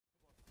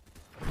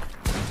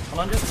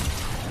100.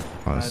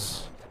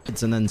 Nice.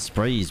 It's and then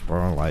sprays,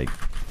 bro. Like,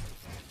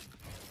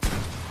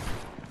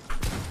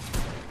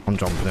 I'm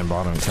jumping in, bro.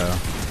 I don't care.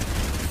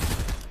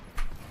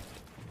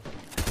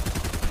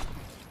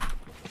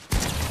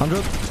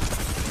 100.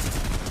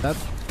 Dead.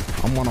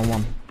 I'm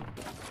 1-on-1.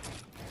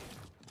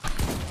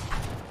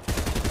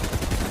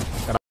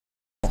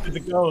 The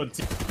goat.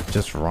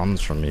 Just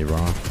runs from me, bro.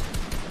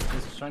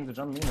 He's trying to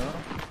jump me, no?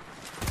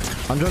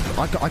 100.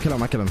 I kill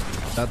him. I kill him.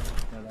 Dead.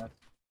 Yeah, that.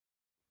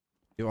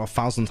 You're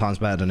 1,000 times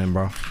better than him,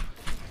 bro.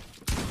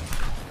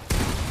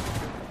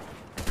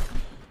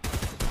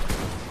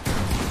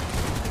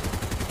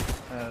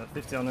 Uh,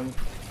 50 on him.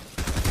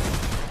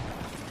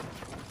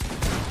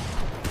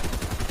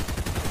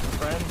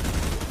 Friend.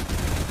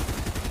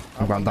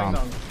 I'm going down.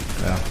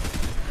 Yeah.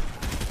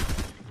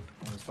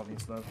 Oh, he's probably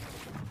slow.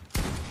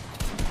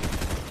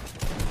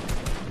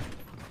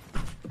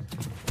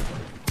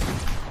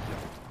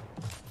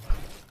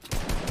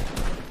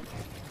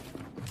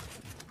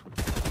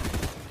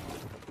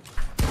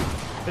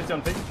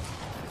 On ping.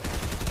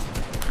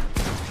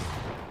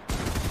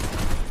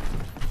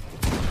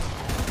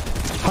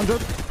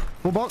 100.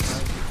 Full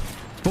box.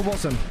 Full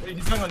box him.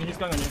 He's going on you. He's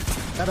going on you.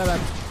 Dead.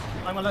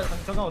 I'm on.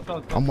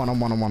 Go. I'm one.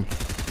 I'm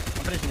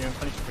finishing you.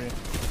 Finishing for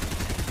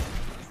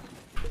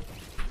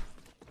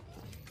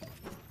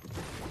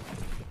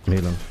you.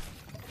 Heal him.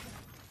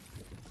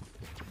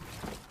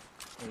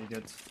 Very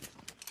good.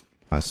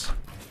 Nice.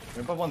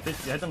 We're above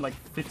 150. I hit him like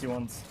 50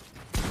 once.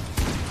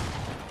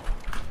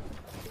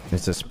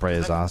 Needs to spray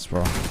his ass,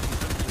 bro.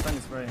 Just time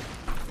to spray.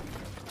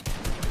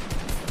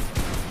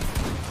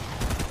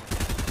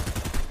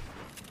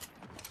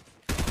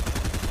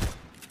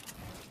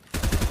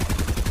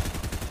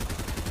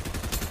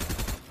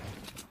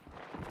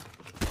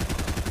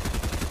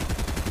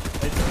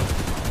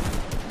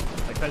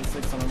 Like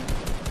 36 on him. I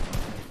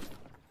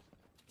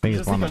think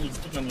he's one.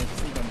 Sneak on you.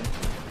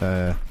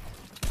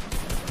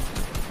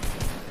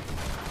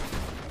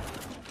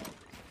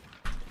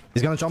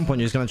 He's gonna jump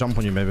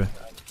on you. Maybe.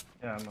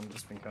 Yeah, I'm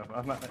just being careful.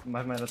 I have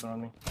my letter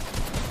on me.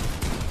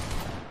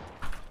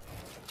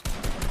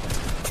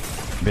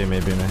 Be me. I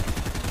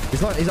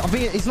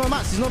think he's not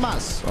mats.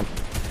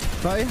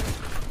 Right?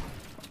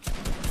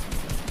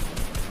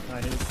 Nah,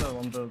 he's still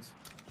on build.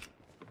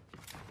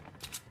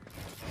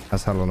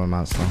 That's hell on a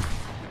mats though.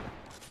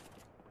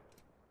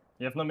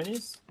 You have no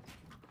minis?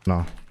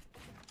 No.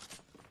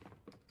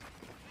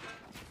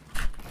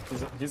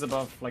 He's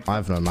above, like... I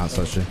have no mats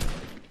actually.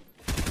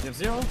 You have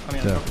 0? I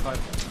mean, yeah. 5.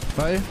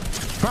 30.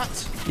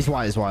 Cracked! He's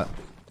white. I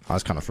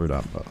was kind of through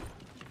that, but...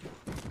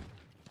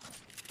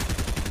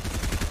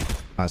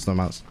 Nice, no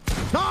mats.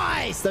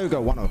 Nice! There we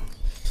go, 1-0.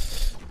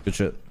 Good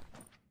shit.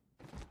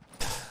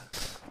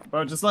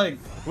 Bro, just like,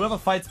 whoever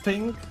fights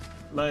pink,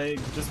 like,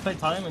 just play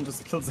time and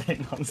just kill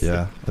Zane, honestly.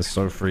 Yeah, it's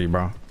so free,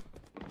 bro.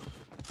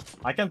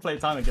 I can play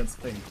time against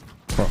pink.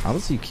 Bro, how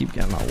does he keep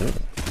getting that wall?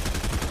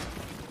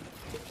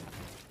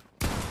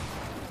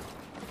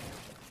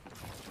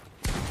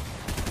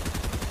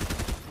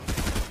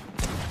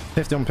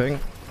 $50 on ping.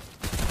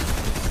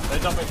 They're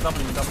doubling you.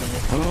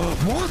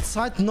 What?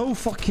 I had no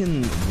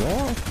fucking...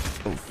 What?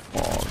 Oh,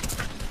 fuck.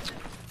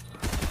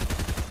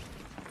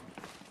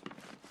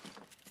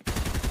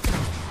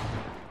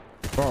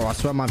 Bro, I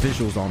swear my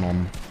visuals aren't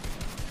on.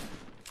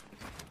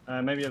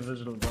 Maybe a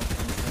visual drop.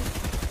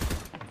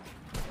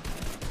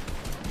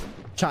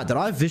 Chat, did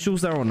I have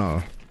visuals there or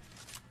no?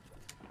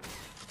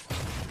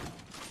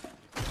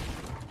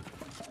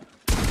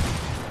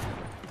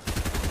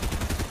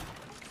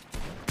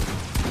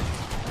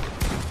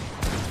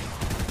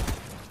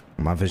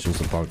 My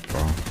visuals are bugged,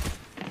 bro.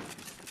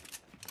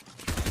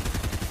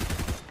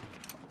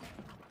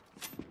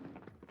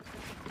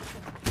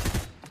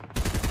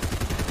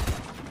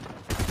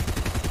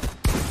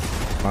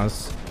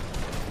 Nice.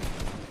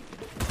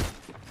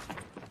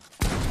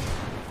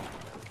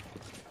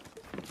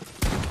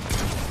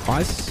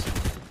 Nice.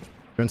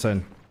 You're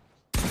insane.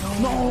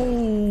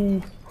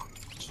 No!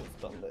 Should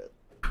have done that.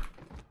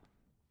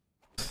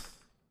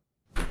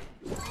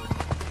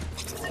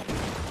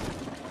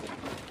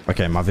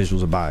 Okay, my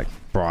visuals are back.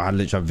 Bro, I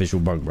literally have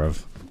visual bug, bro.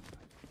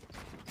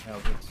 Yeah,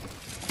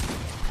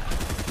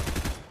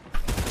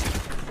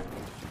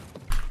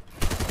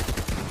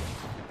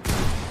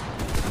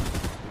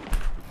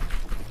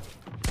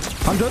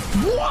 good.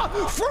 What?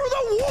 Through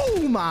the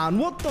wall, man.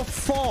 What the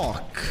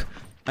fuck?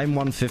 I'm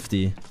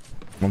 150.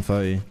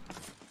 130.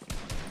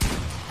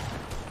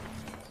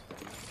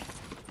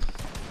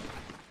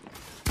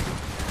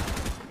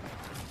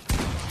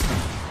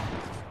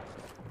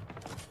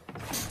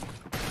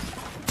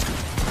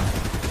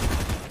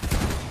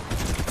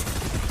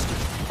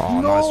 Oh,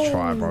 no. Nice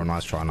try, bro.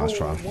 Nice try. My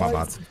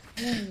bad.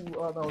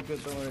 Oh, no,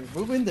 good. Don't worry.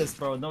 We win this,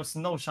 bro. No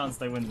chance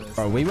they win this.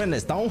 Bro, we win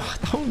this. Don't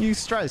you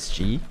stress,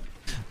 G.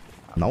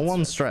 No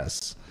one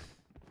stress.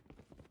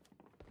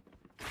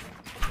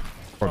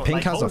 Bro,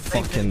 Pink has a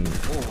fucking...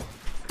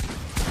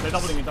 They're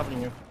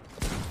doubling you.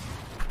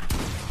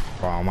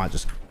 Bro, I might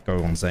just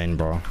go on Zane,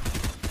 bro.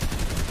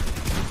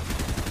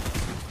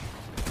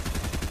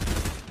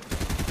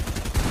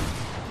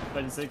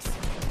 36.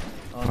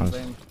 On Nice.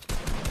 Zane.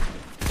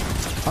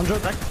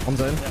 100 on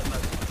Zane.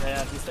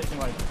 Yeah, he's taking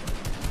right.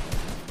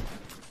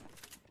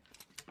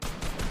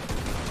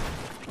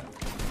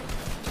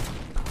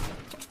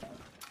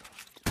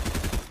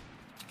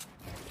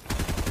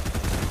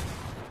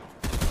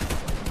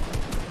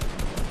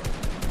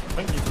 I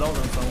think he's low on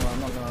somewhere, I'm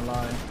not gonna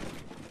lie.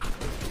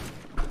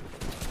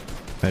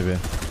 Maybe.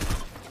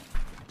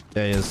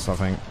 Yeah, he is, I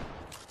think.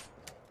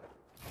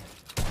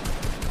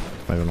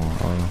 Maybe not,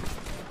 I don't know.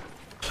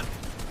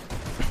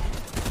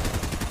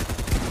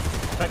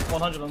 Back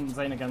 100 on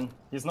Zane again.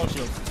 He has no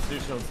shield. 2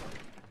 shields.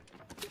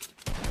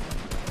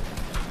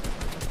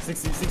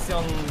 60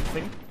 on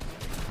Pink.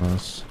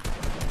 Nice.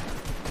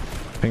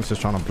 Pink's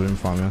just trying to bloom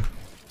farm you.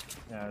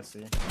 Yeah, I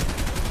see.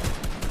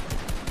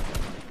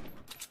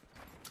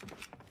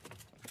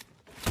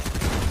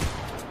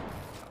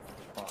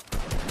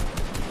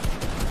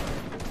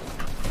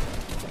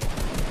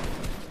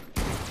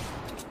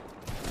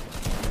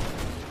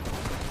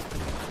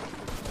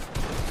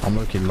 I'm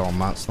looking low on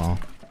mats now.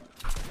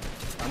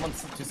 I'm on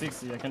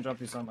 260, I can drop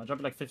you some. I drop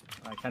you like 50.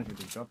 I can't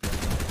really drop you.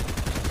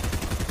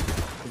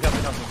 He's got the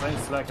counter. Range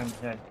slack and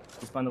yeah,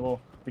 he's behind the wall.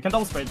 We can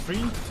double spray. 3,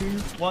 2,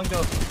 1,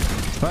 go.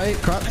 Hey,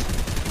 crap. Nice.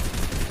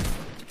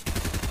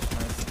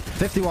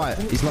 50 white.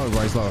 He's low,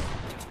 bro. He's low.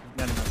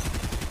 Yeah, nice.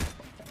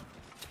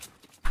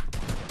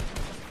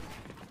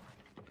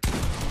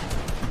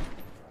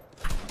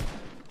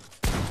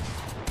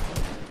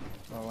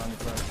 Oh, one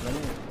first.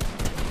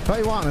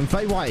 31 and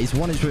 30 white. He's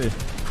 1 HP.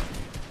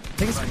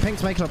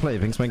 Pink's making a play.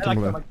 Pink's making a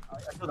play.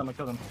 I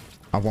killed him.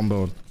 I have 1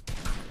 build.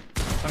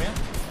 Come here.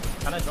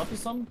 Can I drop you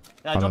some?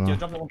 Yeah, I dropped you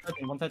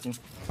 113.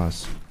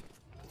 Nice.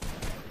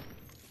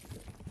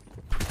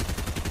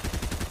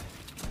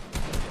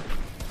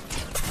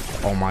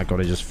 Oh my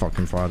god, he just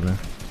fucking fired me.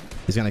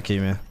 He's gonna key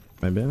me.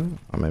 Maybe?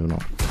 Or maybe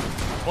not.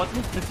 What?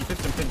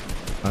 50 pin.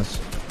 Nice.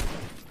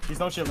 He's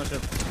no shield, no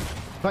shield.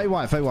 30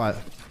 white, 30 white.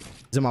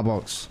 He's in my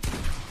box.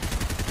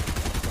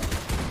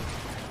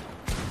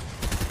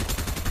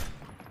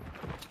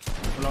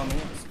 Below me.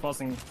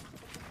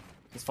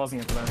 He's forcing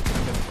it below.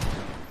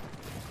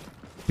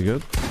 You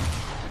good?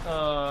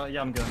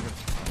 Yeah, I'm good.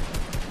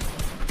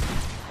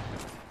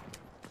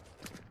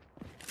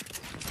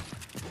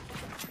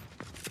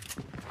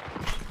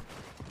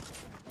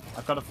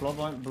 I've got a floor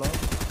blind below.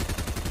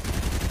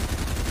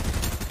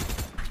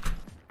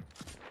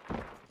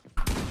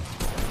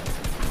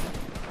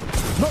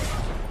 No!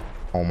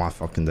 Oh my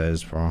fucking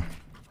days, bro.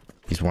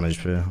 He's 1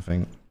 HP, I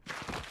think.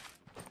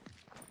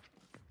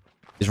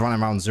 He's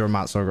running around 0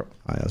 mats. So oh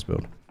yeah, let's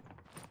build.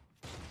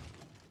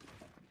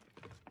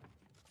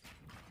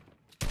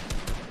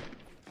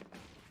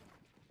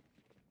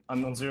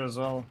 I'm on 0 as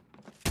well.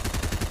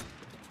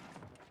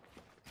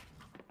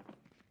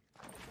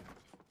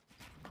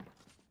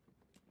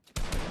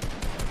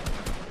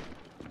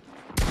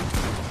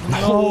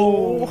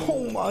 No!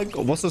 Oh my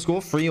god. What's the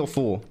score? 3 or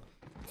 4?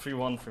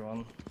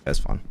 3-1. That's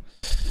fine.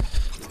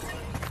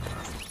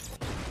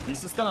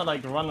 He's just gonna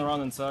like run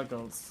around in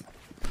circles.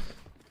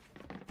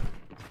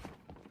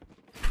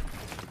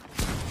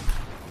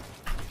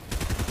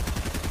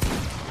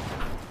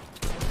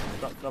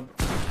 Drop.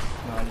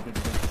 No, you're good.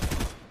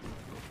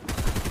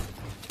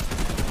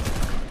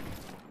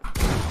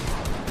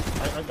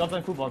 I got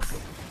them full box.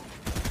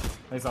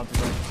 He's out to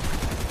go.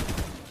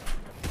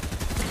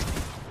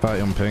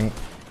 30 on ping.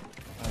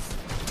 Nice.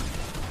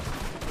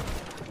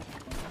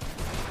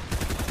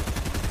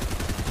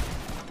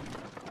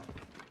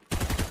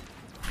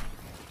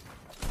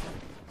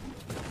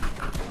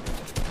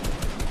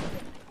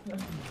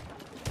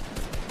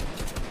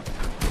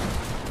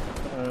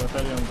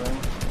 Fairly on brain.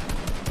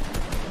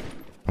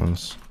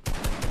 Nice.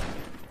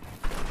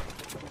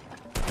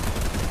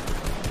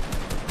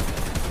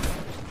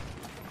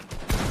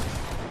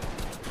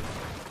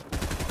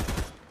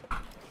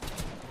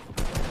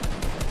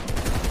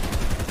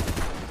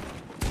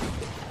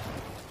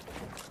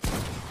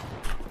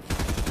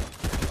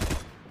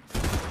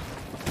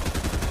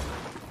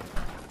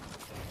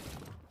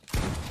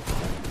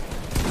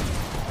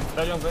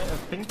 Fairly on brain,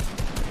 pink.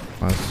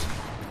 Nice.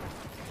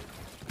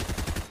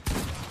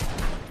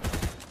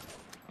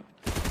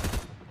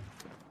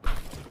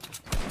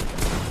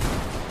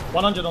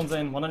 $100 on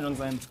Zane, 100 on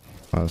Zane.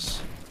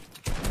 Nice.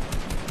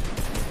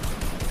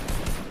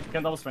 You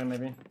can double spray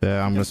maybe.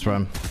 Yeah, I'm gonna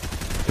spam.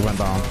 He went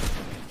down.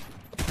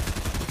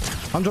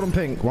 100 on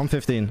pink,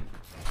 115.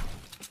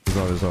 He's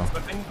low as well.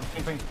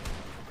 Ping.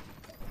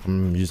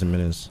 I'm using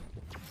minis.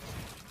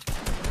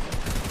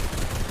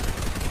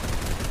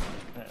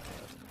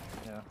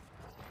 Yeah.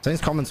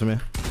 Zane's coming to me.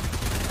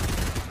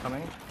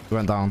 Coming. He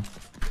went down.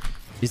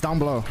 He's down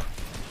below.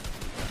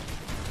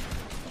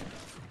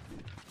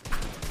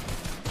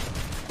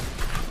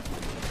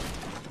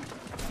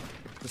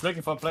 He's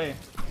looking for a play.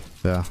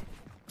 Yeah.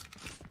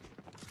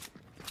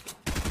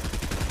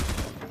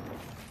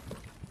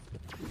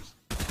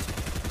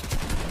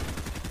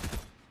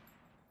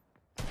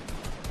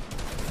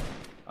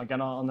 Again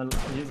on the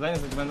his lane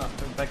is went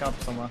back up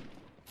somewhere.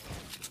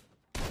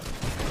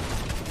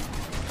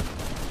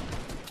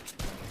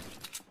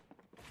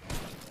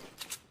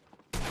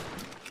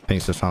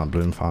 Pink's just trying to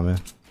bloom for me.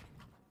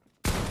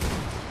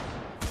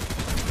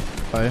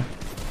 Oh.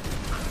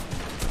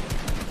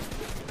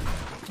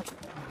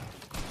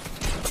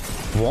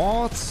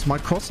 What? My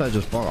crosshair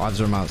just blocked. I have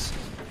 0 mouse.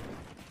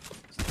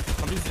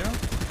 Complete 0?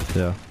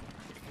 Yeah.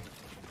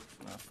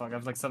 Oh, fuck, I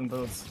have like 7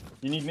 builds.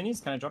 You need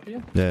minis? Can I drop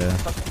you? Yeah, yeah.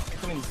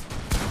 Take the minis.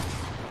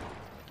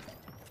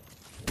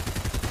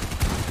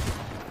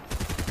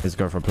 Let's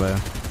go for a player.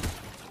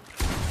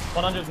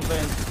 100 and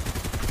playing.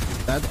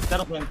 Dead. Dead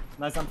on playing.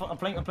 Nice, I'm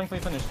playing for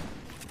you finish.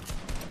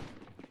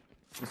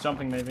 He's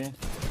jumping maybe.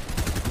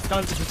 He's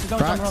gonna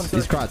jump around. Cracked.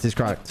 He's cracked. He's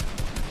cracked.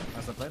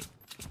 Nice, I played.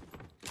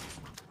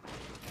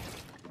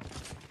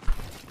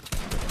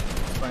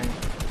 Playing.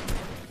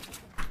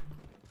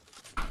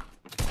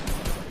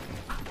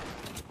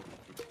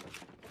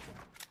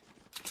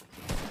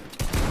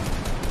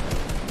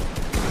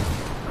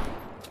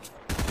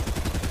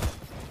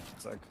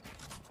 Sick.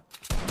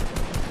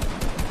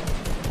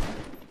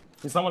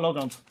 He's somewhere low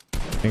ground.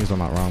 Things on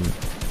that round.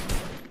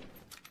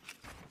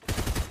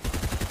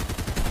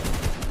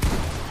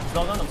 He's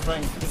low ground, I'm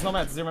spraying. He's no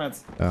meds, 0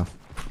 meds. Yeah.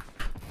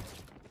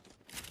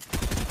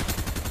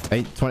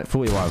 8, 20,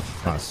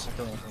 45. Nice. I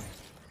killed him.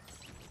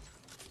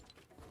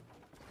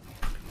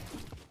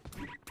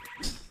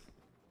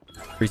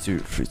 Free two.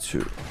 Free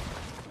two.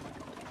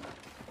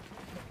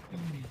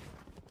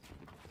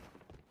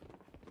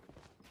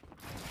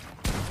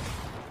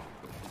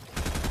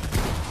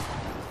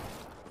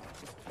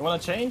 You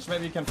wanna change?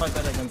 Maybe you can fight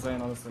that against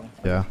Zane, honestly.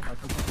 Yeah. I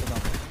can put it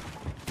up.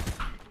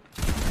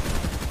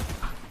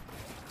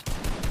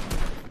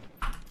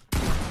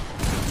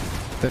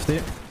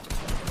 $50.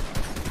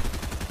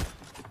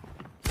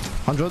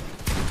 100.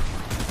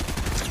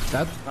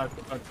 Dead.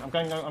 I'm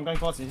going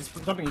towards you. He's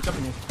jumping you.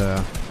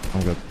 Yeah,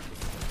 I'm good.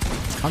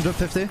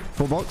 150.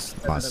 Full box.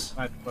 Nice.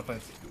 Well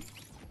played.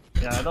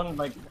 Yeah, I don't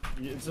like.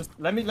 Just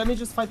let me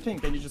just fight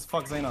Pink and you just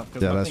fuck Zane up.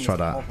 Yeah, let's try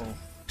that. Awful.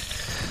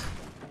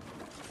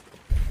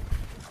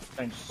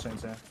 Change,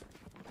 yeah.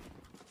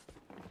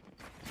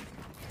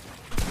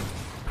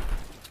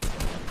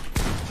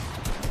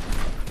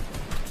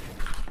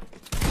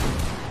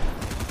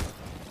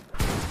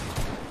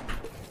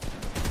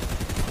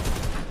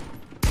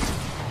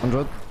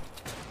 $100.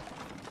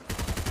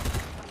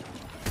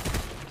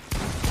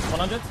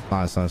 100?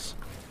 Nice, nice.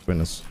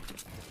 Winners.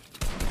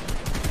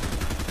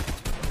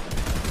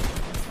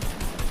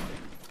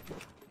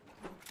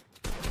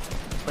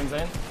 Spring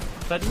Zane.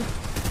 30? Yeah,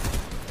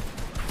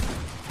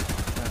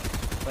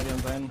 30 on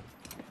Zane.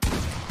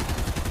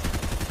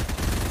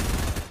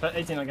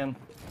 18 again.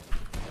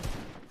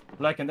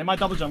 Black and they might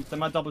double jump. They're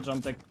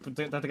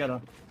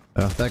together.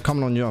 Yeah, they're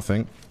coming on you, I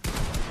think.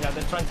 Yeah,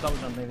 they're trying to double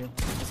jump maybe.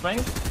 He's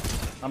spraying?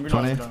 I'm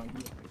 20.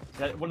 reloading.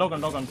 Yeah,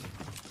 Logan.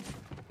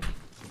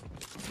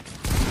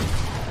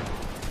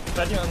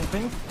 30 on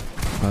Pink.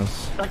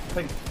 Nice. Crack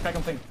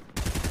on Pink.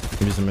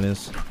 Give me some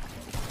minis.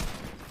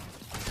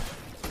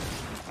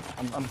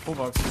 I'm full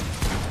box.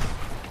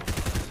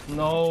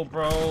 No,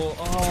 bro.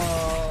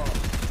 Oh.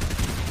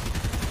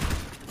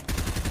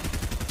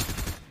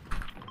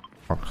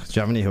 Fuck. Do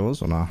you have any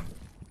heals or nah?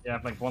 Yeah, I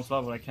have like 1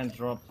 slot, but I can't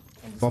drop.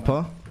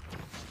 Bopper?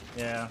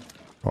 Yeah.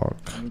 Fuck.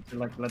 I need to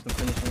like let them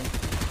finish me.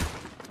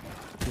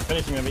 He's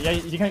finishing me. Yeah,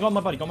 you can go on my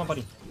body.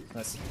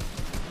 Nice.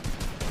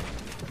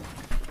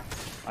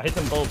 I hit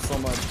them both so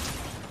much.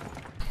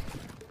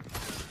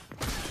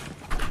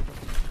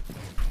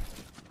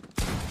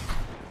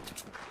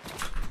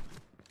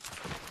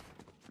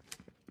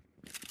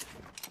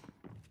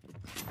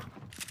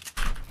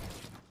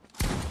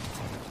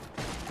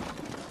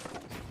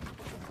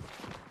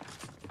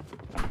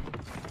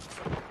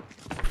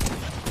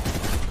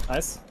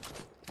 Nice.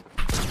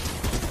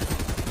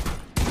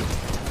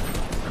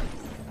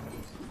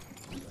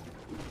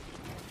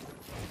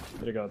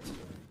 Very good.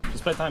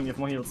 Just play time, you have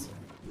more heals.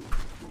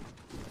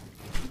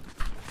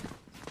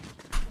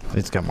 I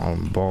need to get my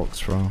own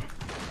box, bro.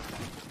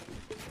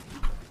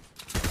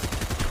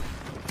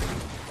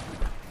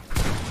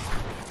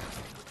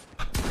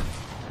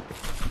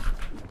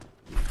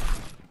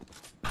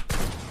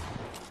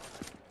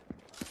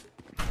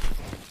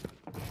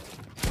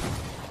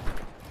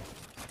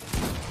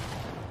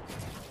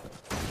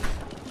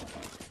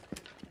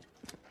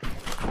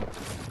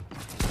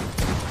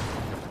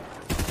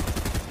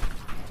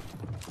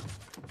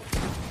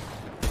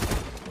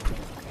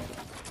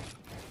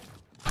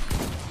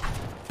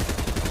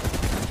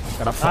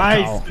 Get the fuck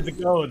out. To the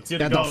goat, to the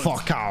Get goat. the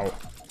fuck out.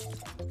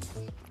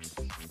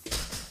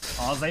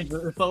 Oh, Zane,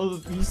 so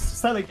he's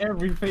selling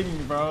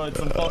everything, bro. It's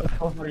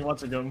unfortunately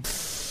watching him.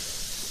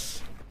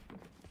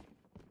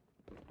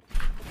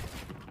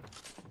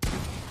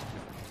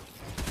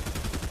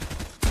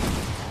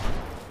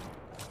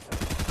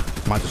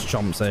 Might just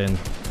jump in.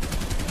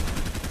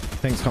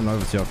 Thing's coming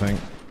over to you, I think.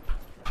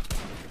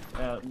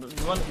 Yeah,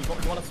 you want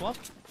to swap?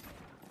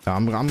 Yeah,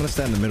 I'm gonna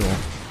stay in the middle.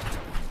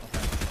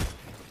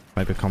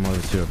 Maybe come over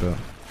to you a bit.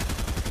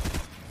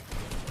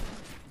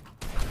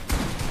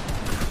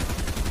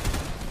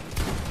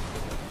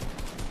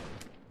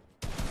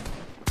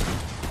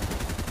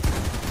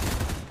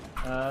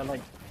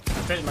 Like,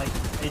 traded like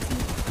 80.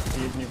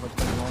 He used me for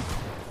 21.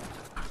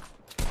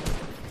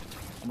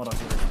 I'm not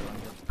here.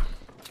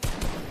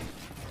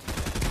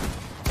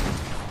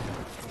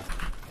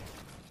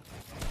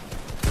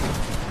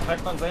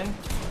 Back on Zane.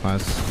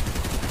 Nice.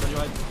 So you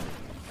like,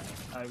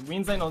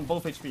 win Zane on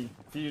both HP.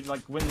 If you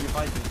like win your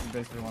fight, you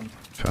basically won.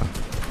 Sure.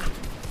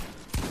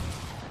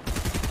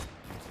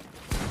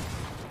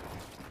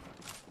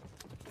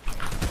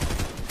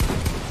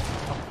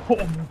 Oh,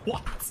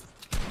 what?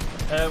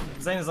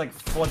 Zane is like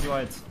 40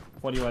 white.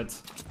 40 white.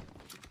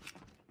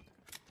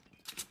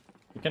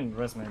 You can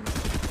rest maybe.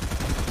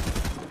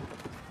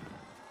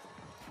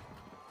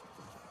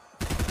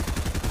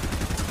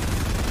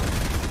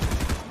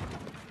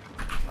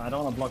 I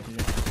don't want to block you.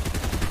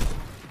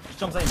 Just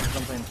jump Zane, just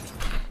jump Zane.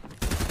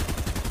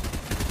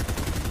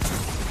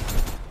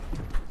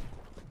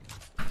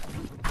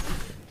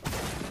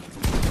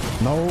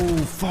 No,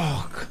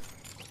 fuck.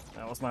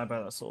 That was my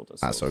bad assault.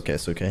 That's okay,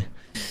 it's okay.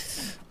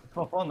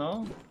 Oh,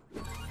 no.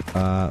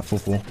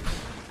 4-4.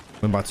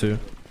 Win by 2.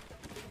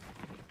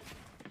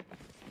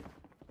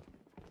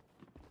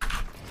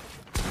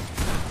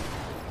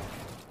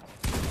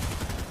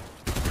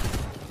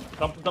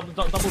 Double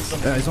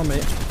jump. Yeah, he's on me.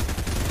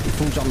 He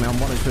full jumped me. I'm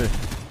 1 HP.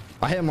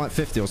 I hit him like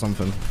 50 or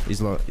something.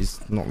 He's low. He's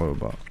not low,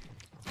 but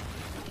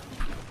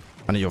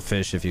I need your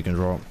fish if you can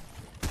drop.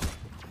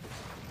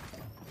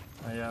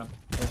 Yeah.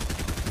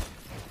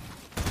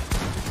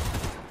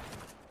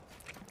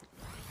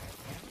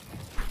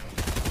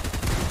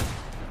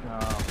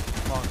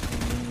 Fuck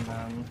me,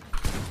 man.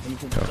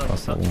 Go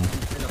past that one.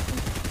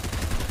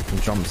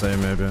 Jump save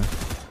maybe.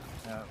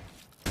 Yeah.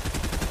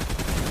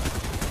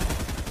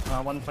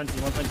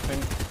 120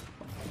 ping.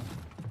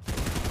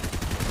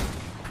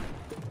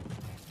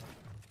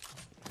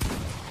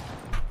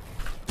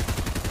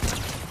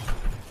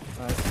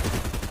 Nice.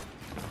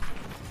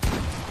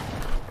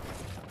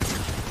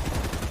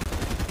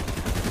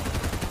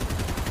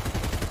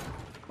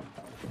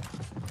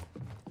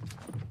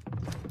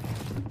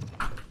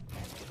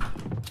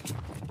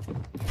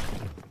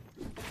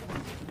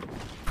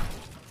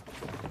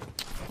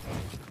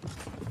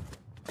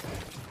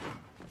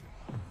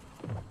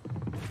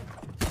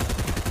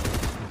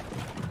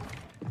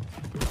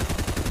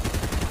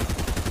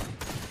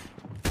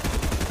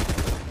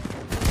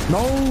 No,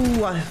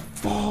 I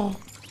fall.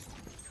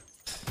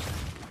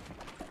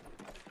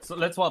 So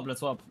let's swap.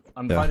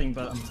 I'm fighting,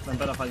 but I'm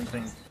better fighting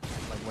ping.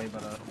 Like way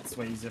better. It's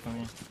way easier for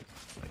me.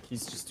 Like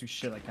he's just too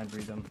shit. I can't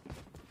read him.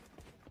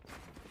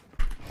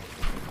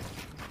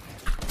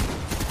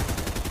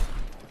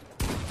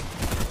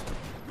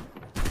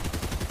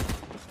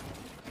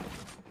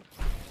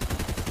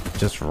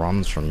 Just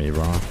runs from me,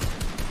 bro.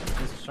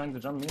 He's trying to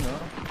jump me, no?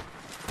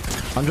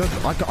 100.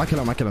 I kill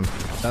him. I kill him.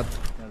 That.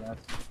 Yeah, that.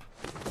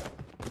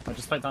 I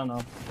just fight down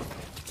now.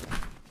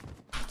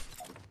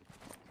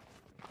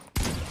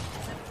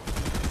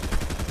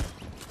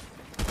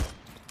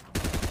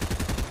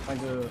 Trying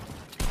to.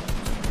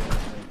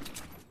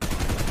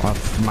 I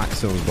have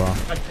max heals, bro.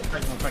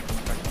 Crack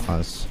him.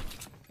 Nice.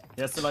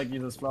 He has to like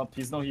use his flop.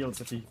 He's no heals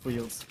if he full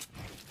heals.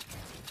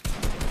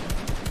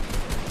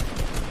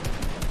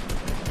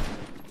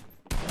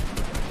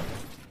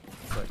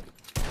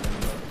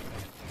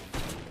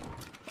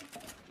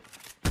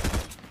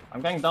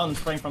 I'm going down and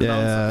spraying from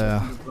down. Yeah.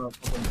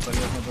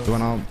 He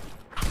went out.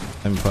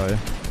 Info. I'm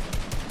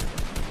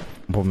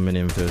popping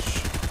minion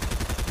fish.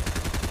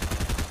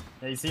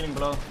 Yeah, he's healing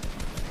below.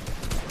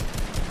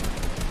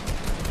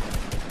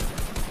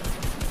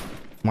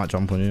 Might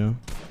jump on you.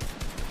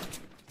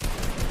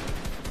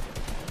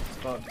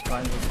 Spot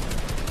behind us.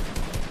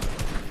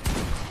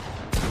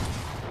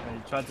 Yeah, he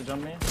tried to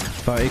jump me.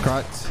 30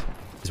 cracked.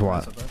 He's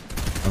white. I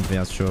don't think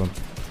that's sure.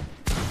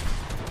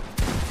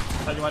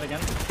 Tell you what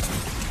again?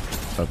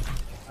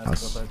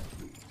 Nice.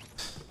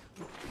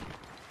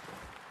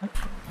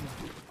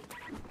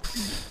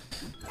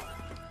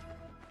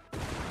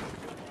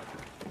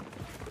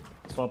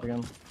 Swap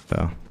again.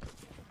 Yeah.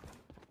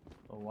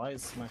 Oh, why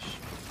is smash?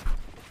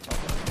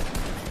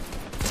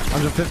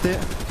 150.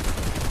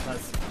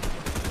 Nice.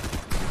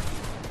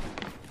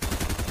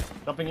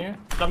 Jumping you.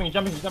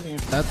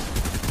 Dead.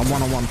 I'm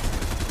 1-on-1.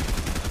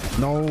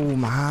 No,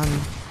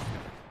 man.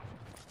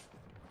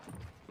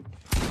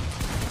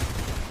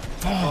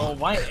 Oh,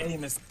 my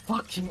aim is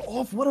fucking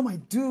off. What am I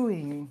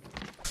doing?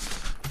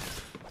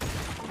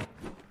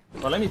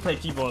 Well, let me play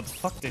keyboard.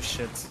 Fuck this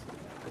shit.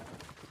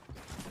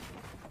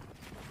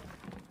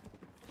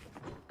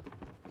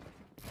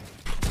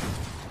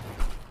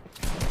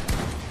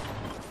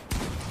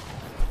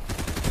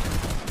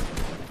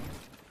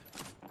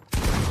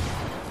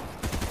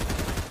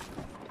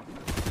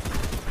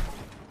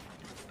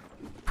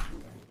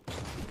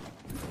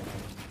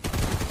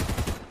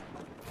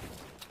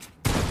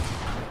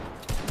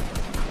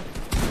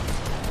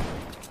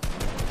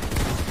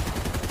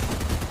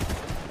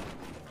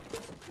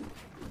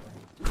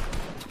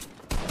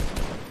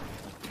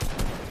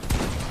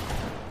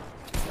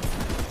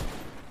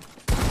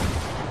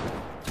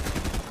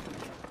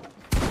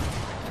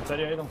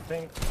 I don't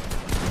think.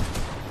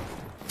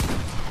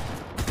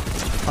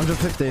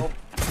 150. Oh.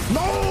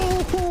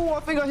 No! I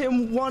think I hit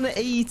him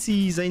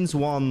 180. Zane's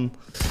one.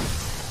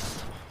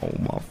 Oh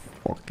my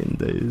fucking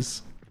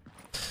days.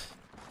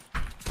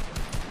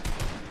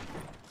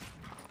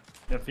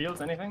 Your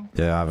fields, anything?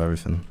 Yeah, I have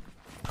everything.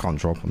 Can't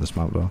drop on this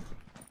map though.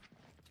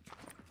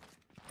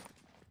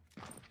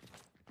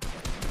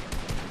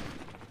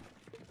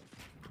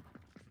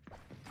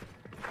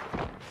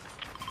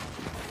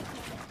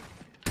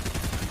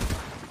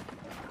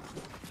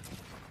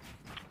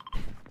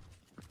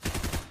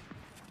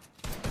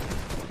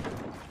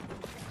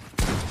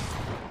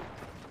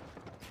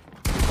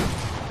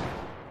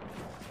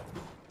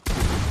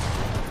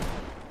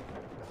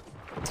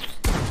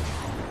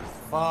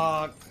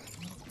 Fuck.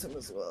 Him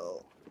as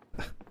well.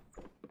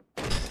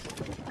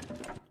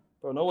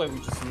 Bro, no way we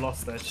just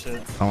lost that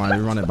shit. Come on,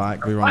 we run it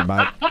back. We run it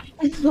back.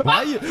 Why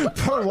are you,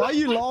 bro? Why are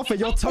you laughing?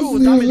 Your total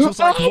damage was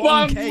like 1k. Oh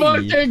my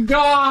fucking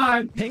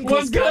god! Pink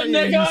What's was good, carrying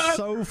nigga? you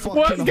so What's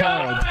fucking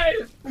hard.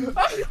 good?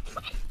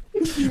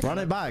 Run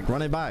it back.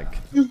 Run it back.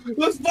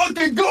 Let's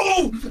fucking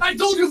go! I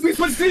told you if we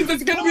switch teams,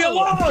 it's gonna be a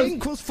loss!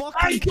 Pink was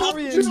fucking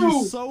carrying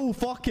you so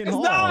fucking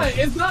hard.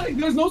 It's not.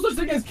 There's no such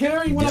thing as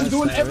carrying when I'm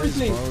doing there is,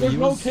 everything. bro. There's You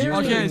no was carrying.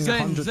 doing Okay, Zane,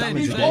 100 Zane,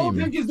 damage a Zane. All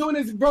game. Pink is doing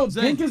is, bro,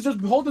 Zane. Pink is just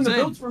holding the Zane.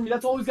 builds for me.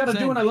 That's all he's gotta do,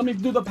 Zane. and I let me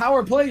do the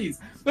power plays.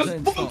 Let's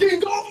Zane, fucking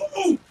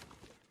go!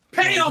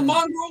 Pay him,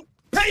 Mongraal!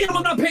 Pay him,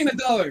 I'm not paying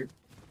 $1.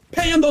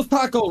 Pay him those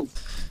tacos!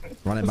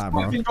 Run it back,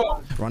 bro. Fucking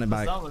go! Run it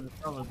back. Solid.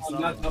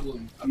 I'm not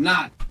doubling. I'm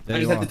not. There I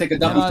just you have are. to take a Yeah,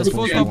 double. It's to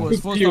forced prove doubles,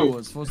 to forced you.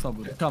 doubles, forced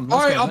doubles. Come, let's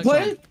Alright, go, I'll next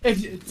play. one.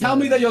 If tell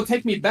me that you'll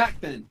take me back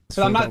then.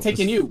 But I'm not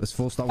taking you. It's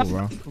full double,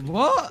 bro.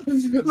 What?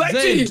 Let's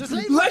Zane, just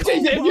if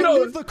you know.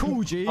 Leave the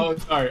call, G. Oh,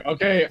 sorry.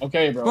 Okay,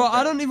 bro. Bro,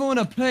 I don't even want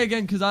to play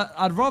again because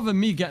I'd rather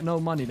me get no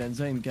money than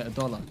Zane get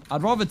 $1.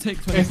 I'd rather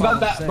take 25 not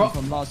that, Zane bro.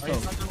 from last He's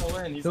show. not gonna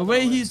win. The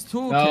way he's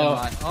talking, No,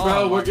 like, oh,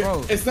 bro, we're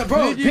bro. It's not,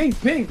 bro. Dude, you-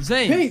 Pink,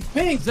 Zane,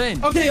 Pink.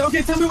 Zane. Okay.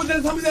 Tell me what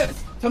this.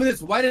 Tell me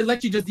this. Why did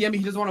Lechy just DM me?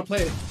 He doesn't want to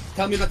play it.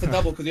 Tell me that's a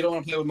double because you don't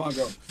want to play with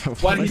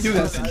Mongraal. Why did he do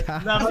this?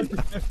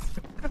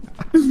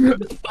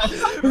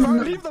 Bro,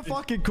 leave the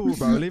fucking call,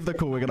 bro. Leave the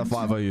call. We're gonna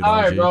 5-0 you. All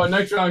right, bro.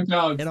 Next round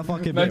counts. In a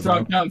fucking bit, Next bro.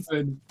 round counts,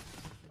 then.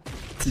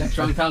 Next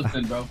round counts,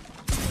 then, bro.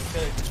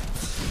 Okay.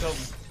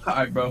 All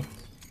right, bro.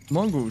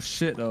 Mongraal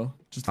shit though.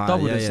 Just Alright,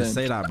 double yeah, this yeah. in.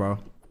 Say that, bro.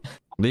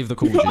 Leave the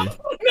call, G.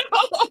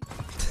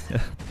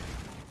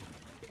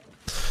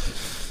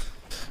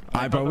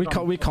 Alright,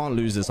 bro. We can't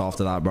lose this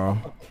after that, bro.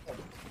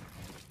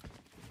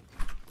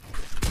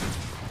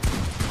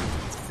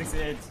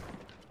 68.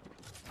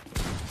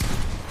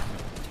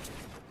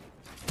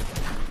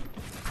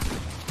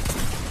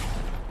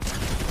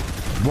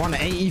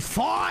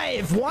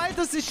 $185. Why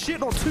does this shit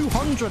not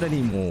 200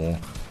 anymore?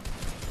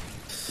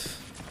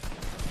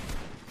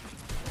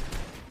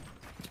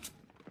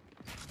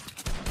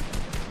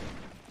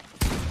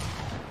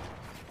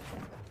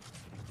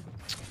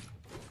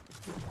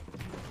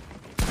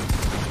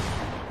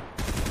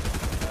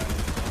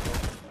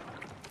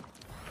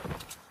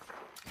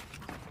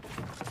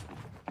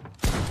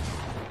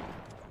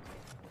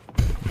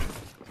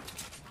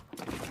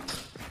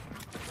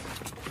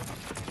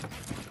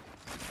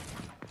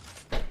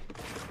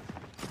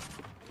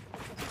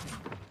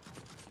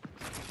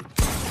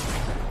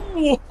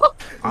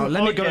 Oh,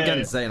 let me go Okay.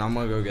 against Zane. I'm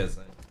gonna go against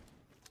Zane.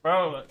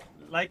 Bro,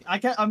 like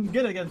I'm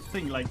good against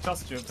Thing. Like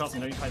trust me,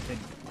 no you fight Thing.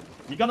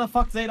 You're gonna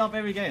fuck Zane up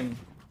every game.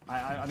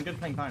 I'm good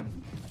playing time.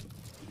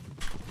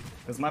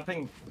 Cause my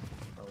ping.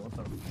 Bro, what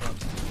the fuck?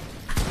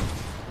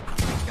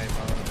 Okay,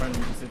 bro. I'm trying to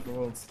use it for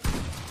worlds.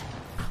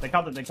 They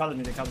counted me.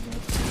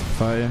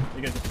 Fire.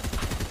 You good?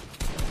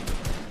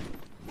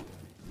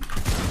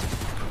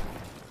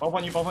 Both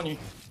on you.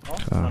 Oh,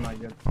 no, no, you're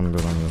good. I'm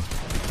good.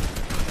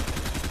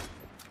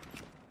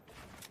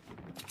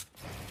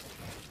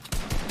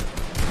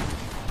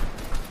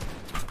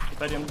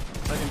 Stadium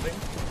thing.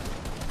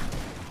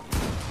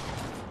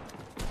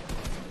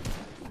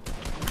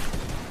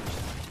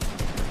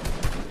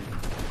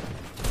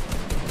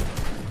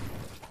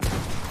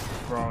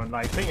 Bro,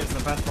 like thing is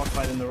the best box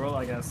fight in the world,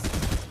 I guess.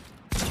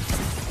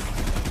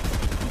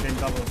 I'm getting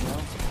doubles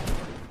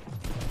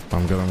now.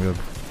 I'm good.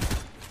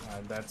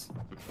 Alright, that's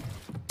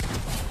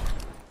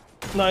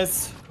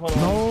nice. Hold on.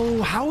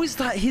 No, how is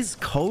that his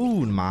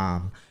cone,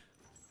 man?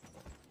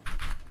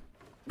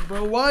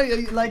 Bro, why are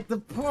you, like, the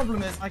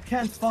problem is I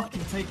can't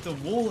fucking take the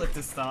wall at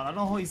the start. I don't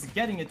know how he's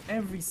getting it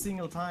every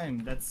single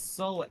time. That's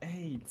so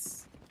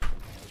AIDS.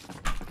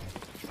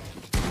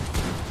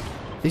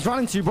 He's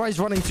running to you, bro. He's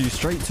running to you,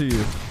 straight to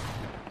you.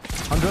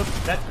 100.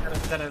 That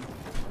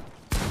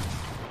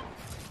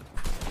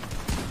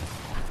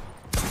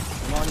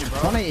Come on, you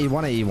bro.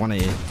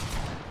 180.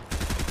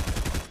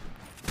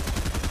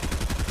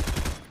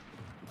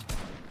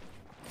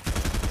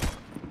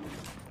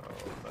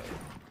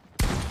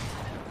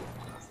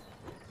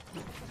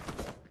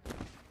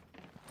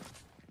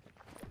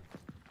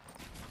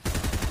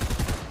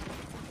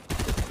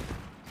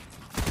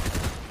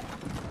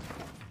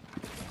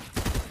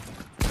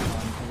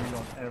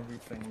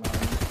 Everything,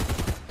 man.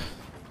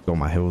 Got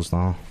my heels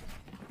now.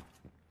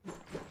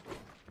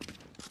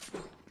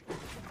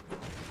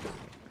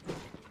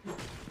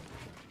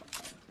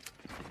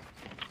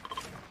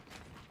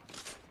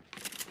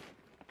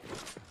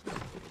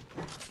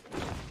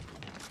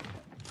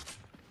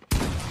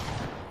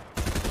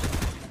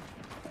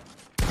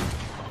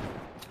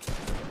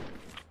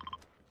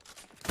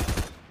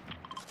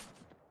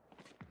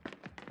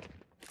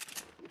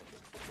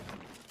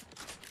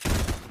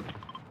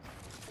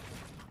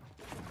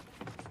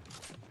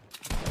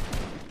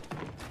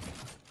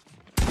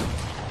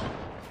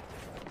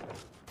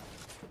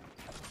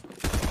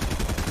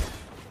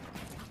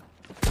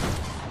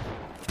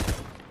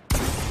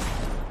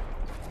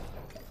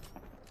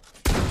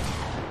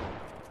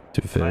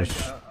 fish.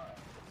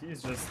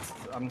 He's just,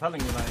 I'm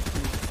telling you, like,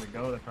 he's just a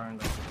goat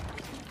currently.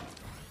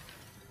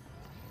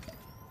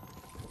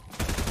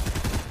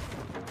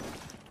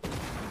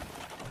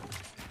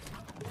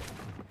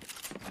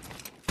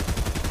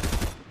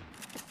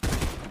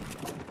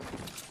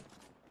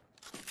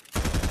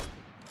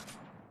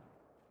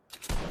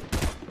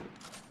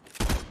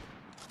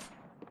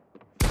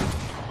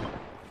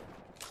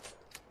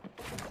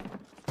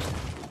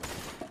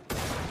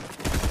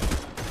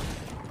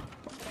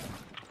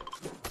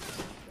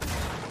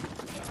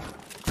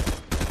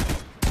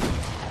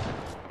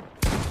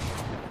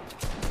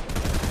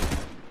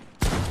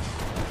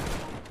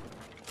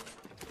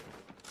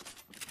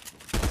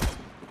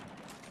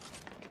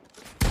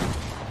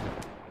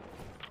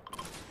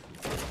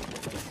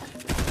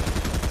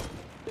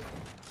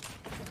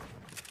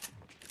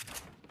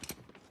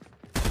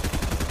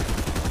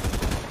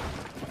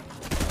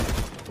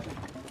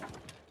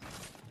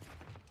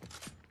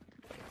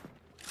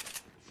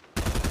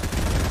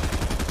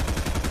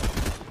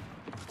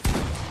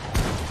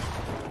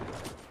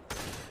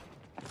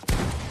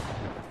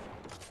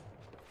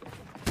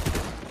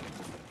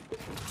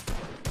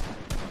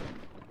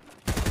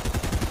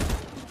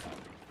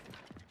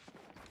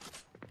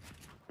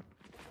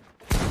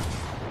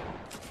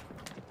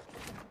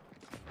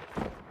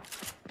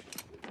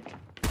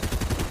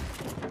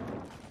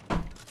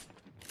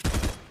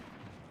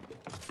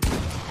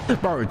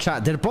 Bro,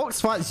 chat, did box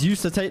fights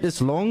used to take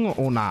this long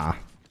or nah?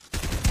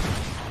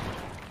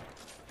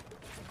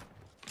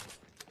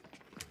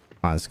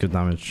 Nice, good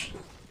damage.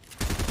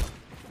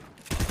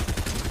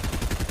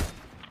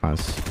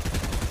 Nice.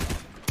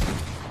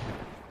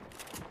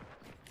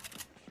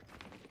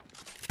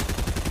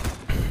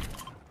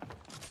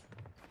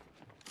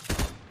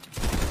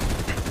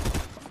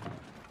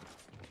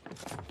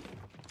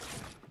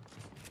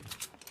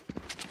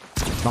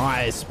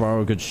 Nice,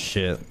 bro. Good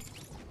shit.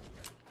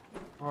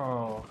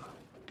 Bro,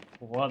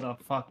 what the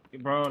fuck,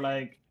 bro?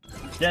 Like,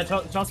 yeah,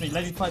 trust me,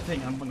 let me fight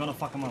thing. I'm gonna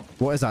fuck him up.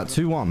 What is that?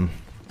 2-1.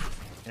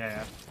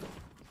 Yeah.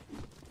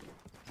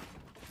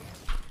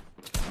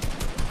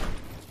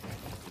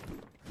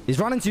 He's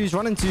running to you. He's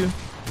running to you.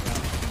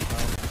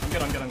 I'm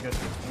good.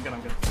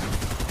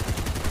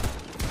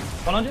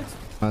 100?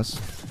 Nice.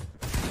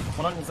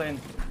 100 insane.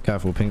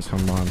 Careful, pink's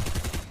coming behind.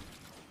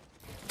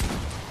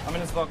 I'm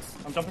in his box.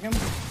 I'm jumping him.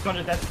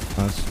 200 dead.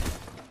 Nice.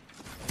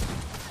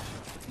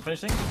 I'm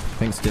finishing.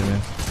 Pink's giving me.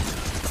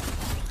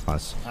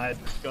 Nice. Alright,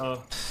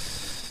 go.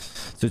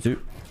 2-2.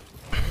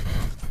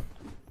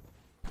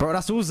 Bro,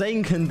 that's all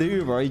Zane can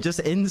do, bro. He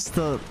just he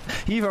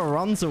either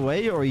runs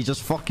away or he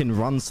just fucking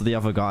runs to the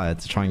other guy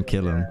to try and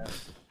kill him.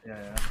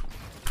 Yeah.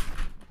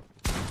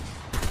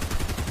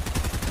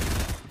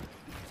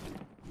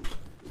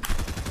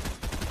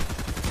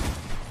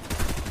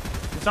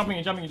 He's jumping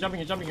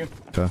you.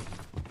 Okay.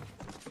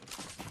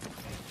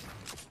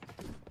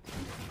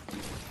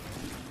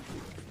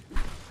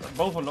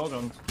 Both on low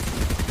ground.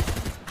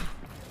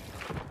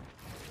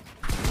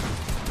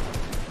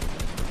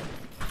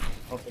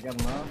 Both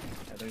together now.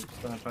 Yeah, they're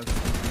just gonna try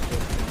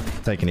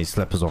to... Taking these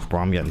slippers off, bro.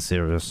 I'm getting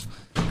serious.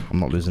 I'm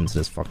not losing to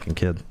this fucking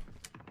kid.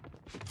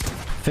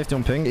 50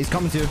 on ping. He's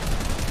coming to you.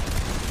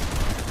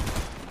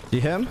 Do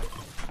you hear him?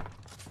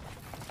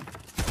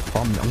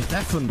 Oh, I'm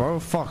deafened, bro.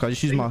 Fuck, I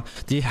just used my...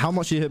 How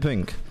much do you hit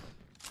pink?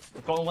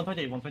 Go on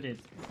 128.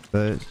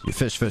 You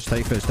fish.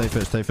 Take fish. Okay.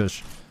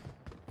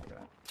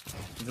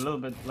 He's a little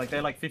bit... Like,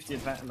 they're like 50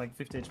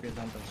 HP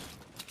advantage.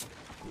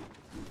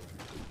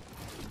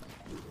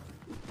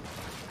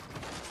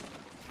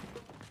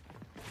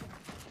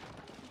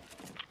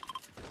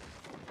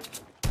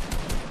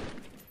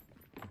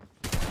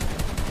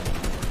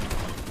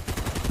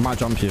 Might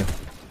jump you.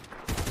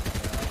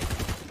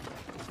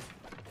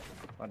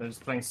 But they're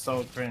just playing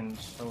so cringe.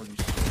 Holy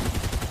shit.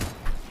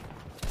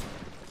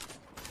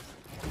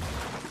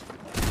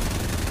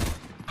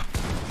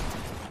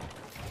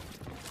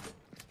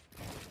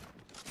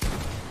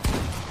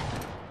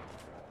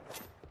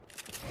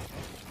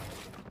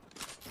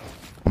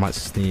 I might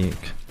sneak.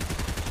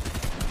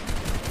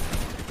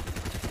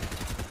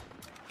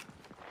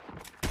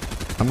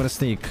 I'm gonna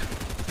sneak.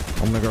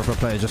 I'm gonna go for a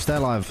play. Just stay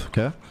alive,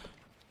 okay?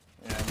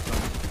 Yeah, I'm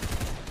sorry.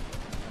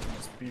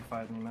 Just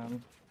be-fighting,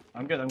 man.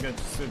 I'm good.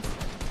 Just shoot.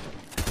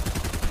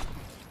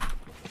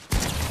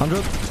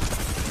 100.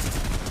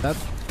 Dead.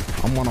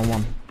 I'm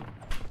 1-on-1.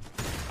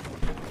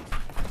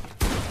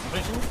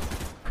 Finishing?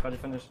 Got you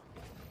finished.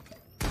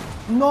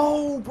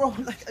 No, bro.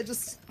 Like, I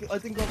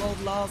think got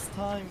out last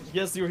time. He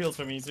has 0 heals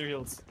for me. 0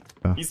 heals.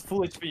 Yeah. He's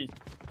full HP.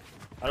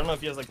 I don't know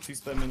if he has like 2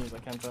 spare minis. I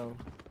can't tell.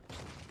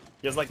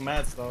 He has like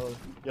mats though.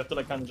 You have to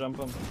like kind of jump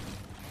him.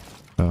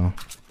 Oh.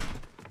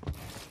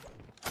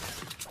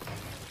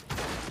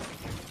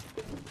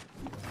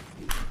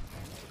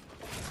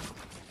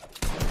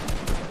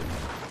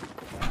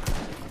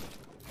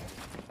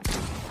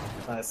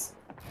 Nice.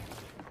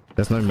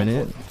 There's no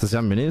mini. Does he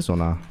have minis or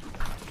not?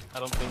 I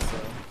don't think so.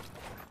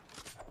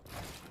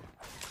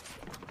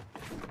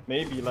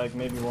 Maybe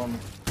one.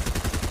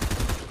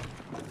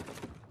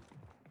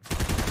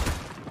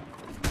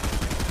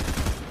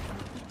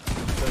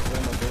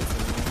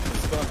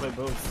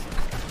 destroy boats.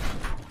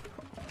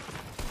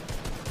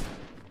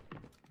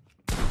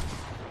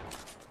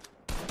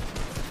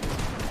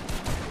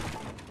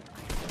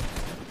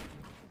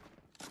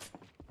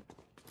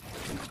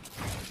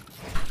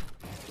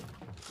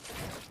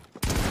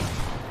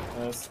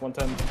 Yes,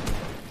 110.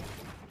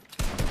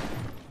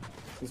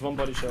 There's one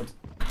body shot.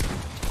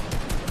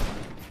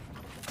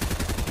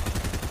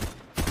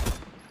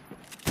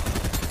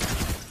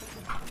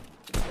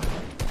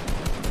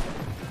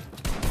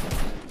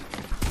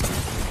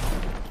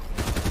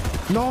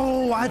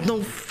 No, I had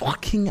no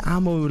fucking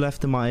ammo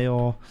left in my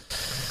AR.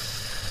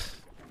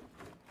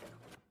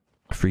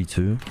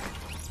 3-2.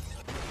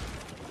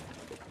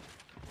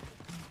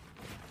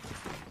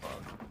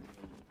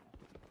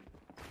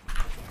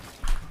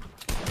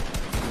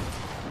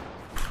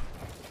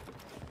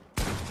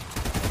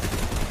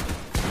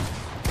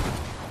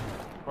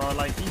 Bro,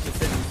 like, he's just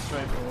sitting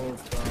straight for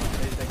holes, bro.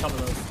 They cover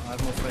those. I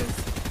have no space.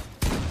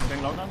 I'm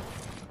going long now?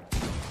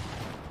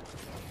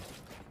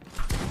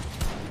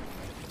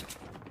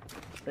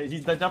 Hey,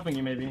 they're jumping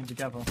you, maybe. Be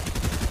careful.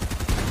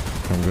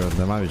 I'm good.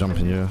 They might be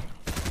jumping you.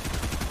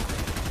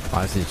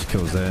 I see she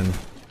kills in.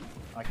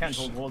 I can't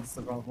hold walls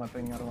around with my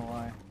thing. I don't know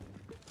why.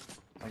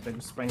 Like, they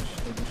just spring.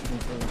 They just shoot me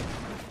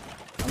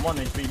through. I'm 1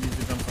 HP. You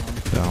should jump someone.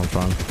 Yeah, I'm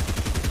trying.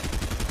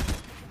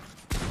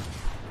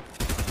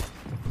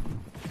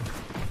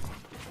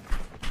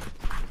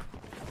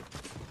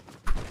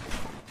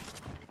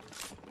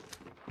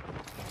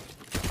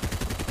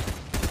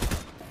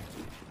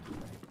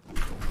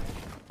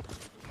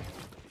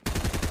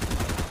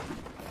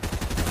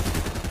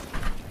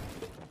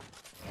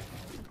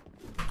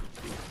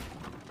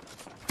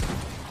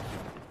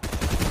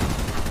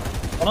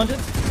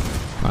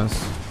 Nice.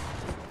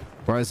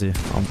 Where is he?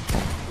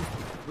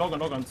 Log on.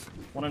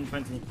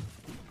 120.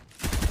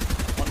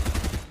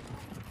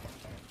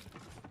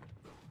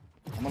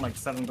 I'm on like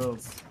 7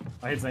 builds.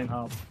 I hit Zane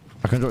hard.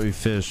 I can drop you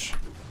fish.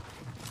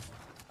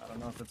 I don't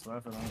know if it's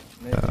worth it or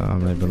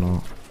not. Maybe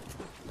not.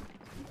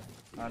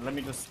 Let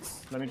me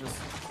just.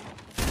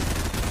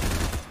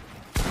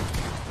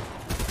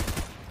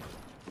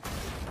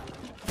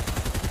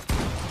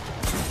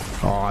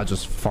 Oh, I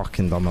just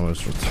fucking done the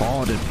most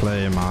retarded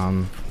play,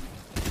 man.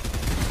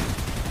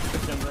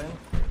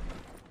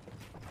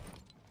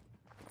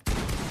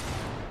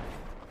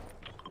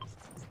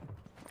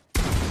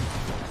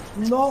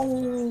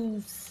 No!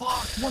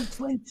 Fuck!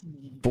 120!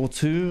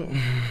 4-2.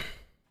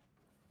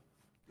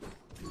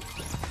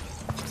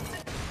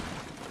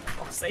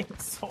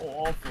 Zane's so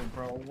awful,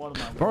 bro. What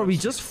am I Bro, he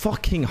just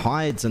fucking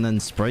hides and then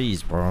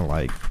sprays, bro.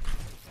 Like,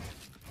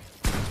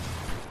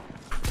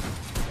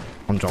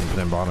 I'm jumping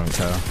in, but I don't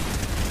care.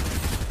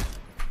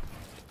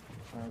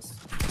 Nice.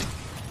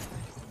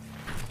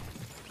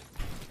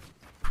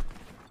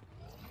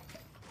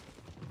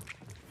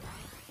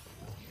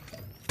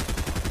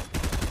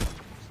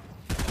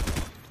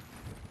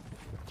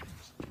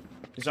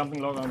 He's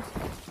jumping low ground.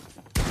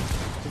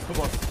 He's good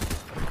boss.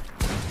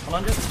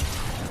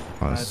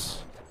 100. Nice.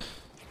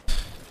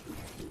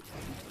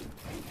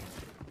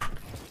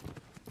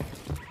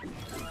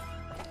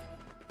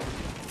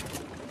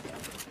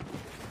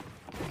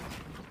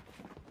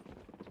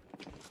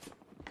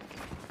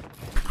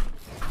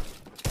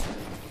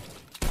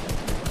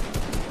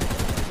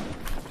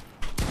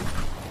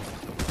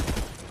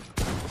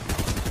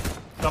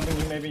 Jumping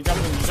you, maybe.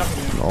 Jumping you.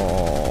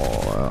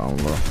 Oh,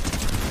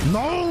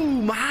 no,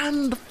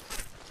 man.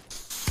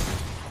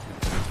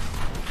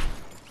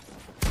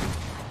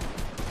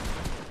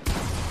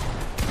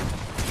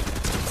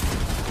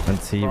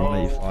 NT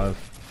 185.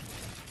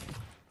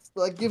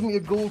 Like, give me a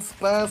gold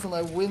spaz and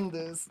I win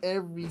this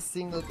every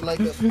single, like,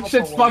 a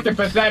Shit's fucking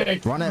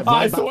pathetic. Run it. I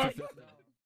Run it swear. back.